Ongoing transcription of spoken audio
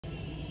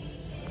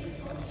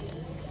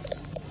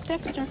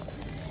Dexter.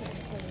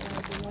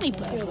 Hey,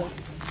 bud.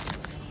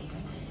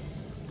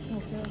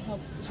 How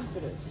cheap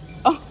it is.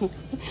 Oh.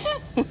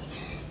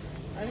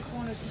 I just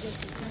wanted to get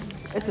the thing.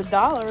 It's $1,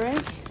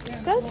 right?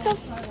 Yeah, Let's go.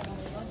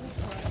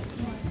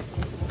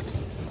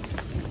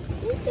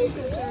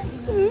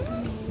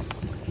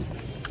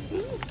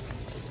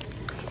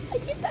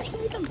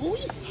 Here's a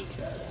boy.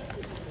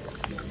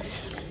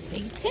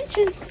 Pay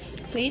attention.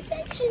 Pay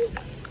attention.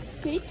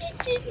 Pay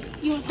attention.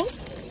 You want hope?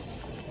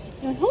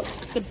 You want hope?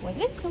 Good boy.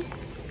 Let's go.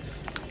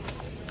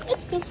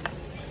 Let's go.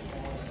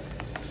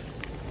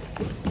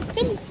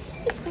 Come on.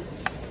 Let's go.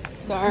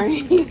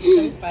 Sorry. Come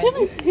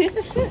on.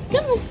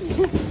 Come on.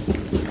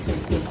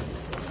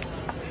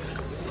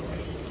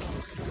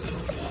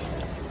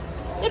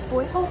 Good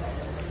boy. Hold.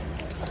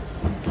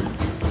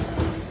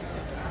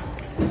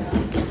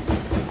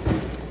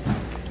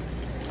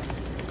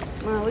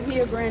 Wow, look at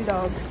your grand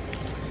dog.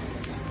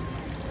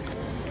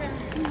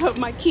 Put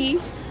my key.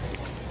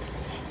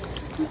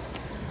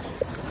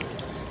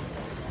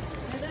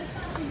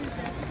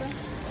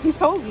 He's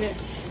holding it.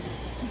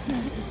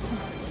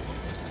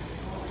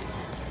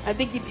 I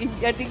think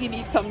he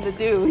needs something to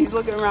do. He's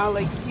looking around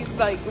like he's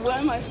like, what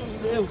am I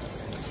supposed to do?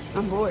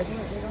 I'm bored.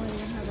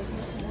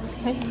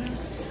 Hey.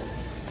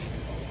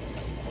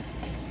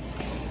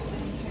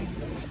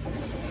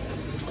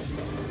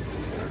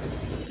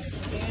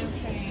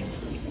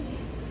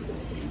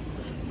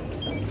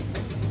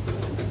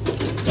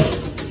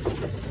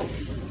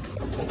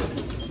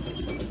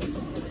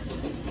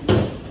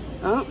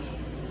 Oh.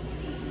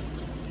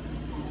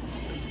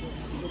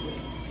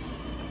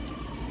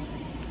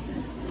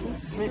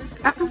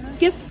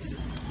 Give.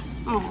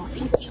 Oh,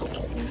 thank you.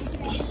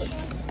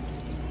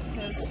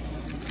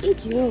 Thank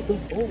you.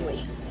 Good boy.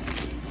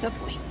 Good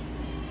boy.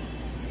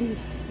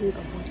 Please. Here you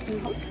go.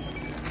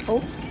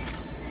 Hold.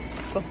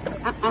 Go.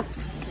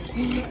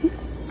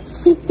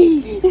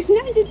 It's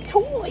not a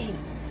toy.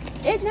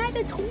 It's not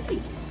a toy. You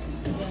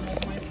gonna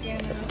make my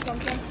scan or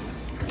something?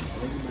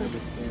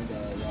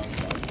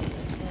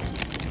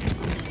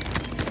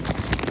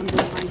 I'm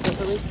doing mine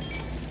separately.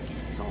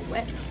 It's all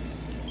wet.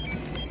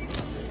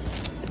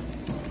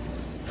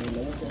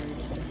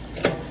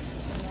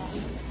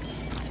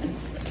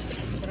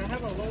 But I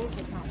have a Lowe's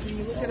account. Can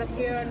you look it up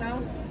here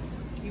now?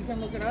 You can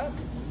look it up?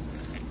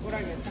 What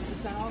I get,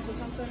 10% off or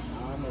something?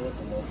 I don't know what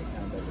the Lowe's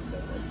account does,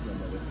 but I just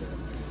remember this.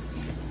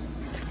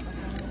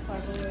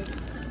 508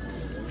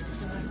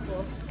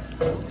 294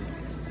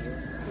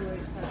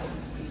 285.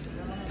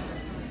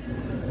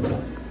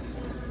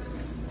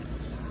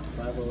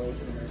 508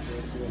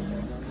 294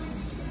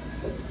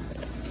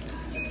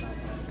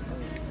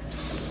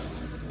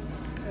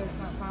 So it's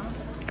not found?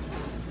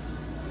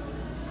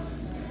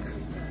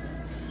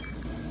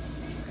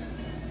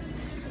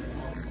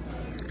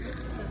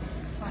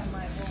 Find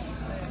my phone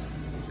there.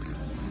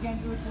 You can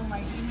do it through my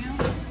email?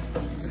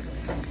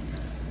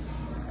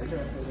 I tried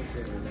to look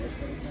at the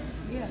website.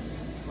 Yeah.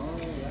 Oh,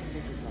 that's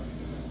what you're talking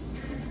about.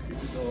 You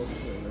can go over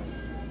there.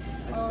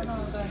 Oh no,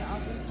 then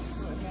I'll just do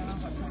it again. I'll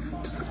have my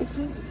phone. This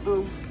is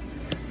Don't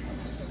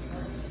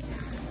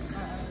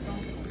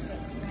get the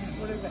sets.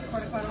 What is it?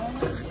 Credit card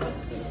only?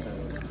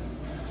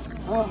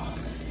 oh.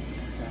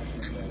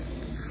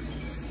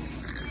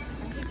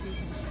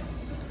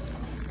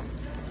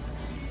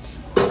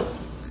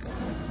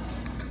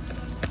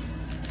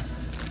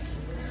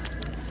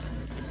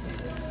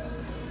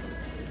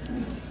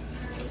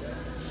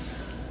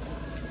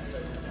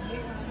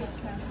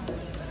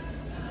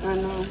 I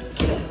know.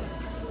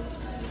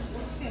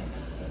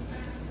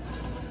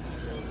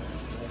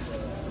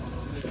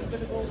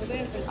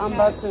 I'm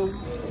about to.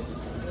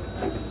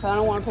 'Cause I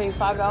don't want to pay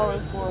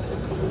 $5 for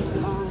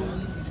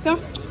come.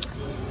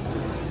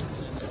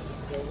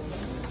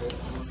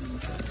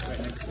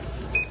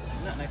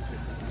 Not next week.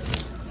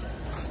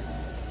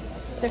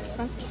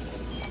 Dexter.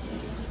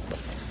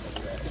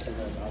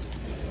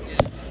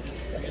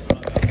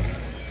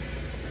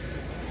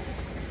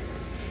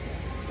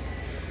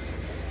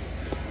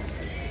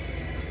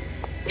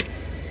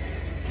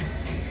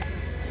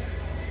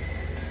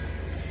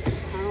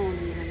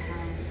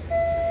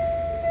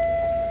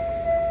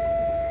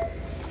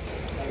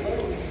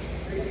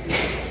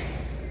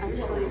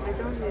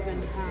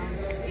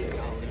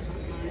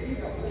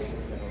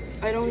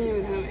 I don't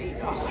even have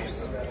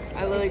 $8.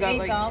 I literally got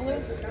like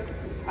 $8?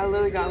 I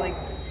literally got like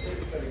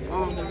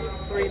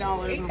 $3.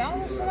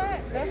 $8 for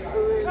that?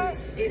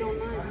 That's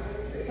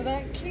 $8.09 for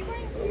that key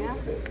ring? Yeah.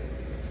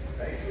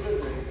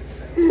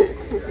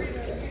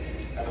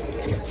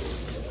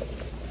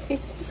 Okay,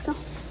 let's go.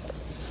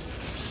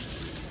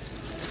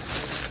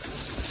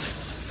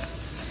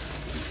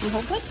 You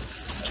hold it?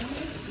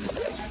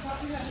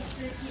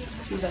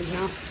 You guys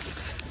know.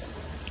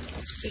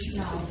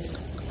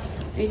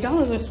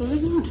 $8. That's what I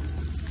want.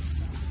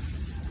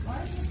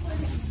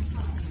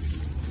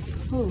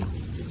 Oh.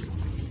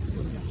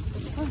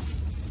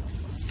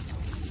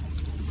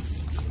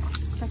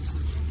 That's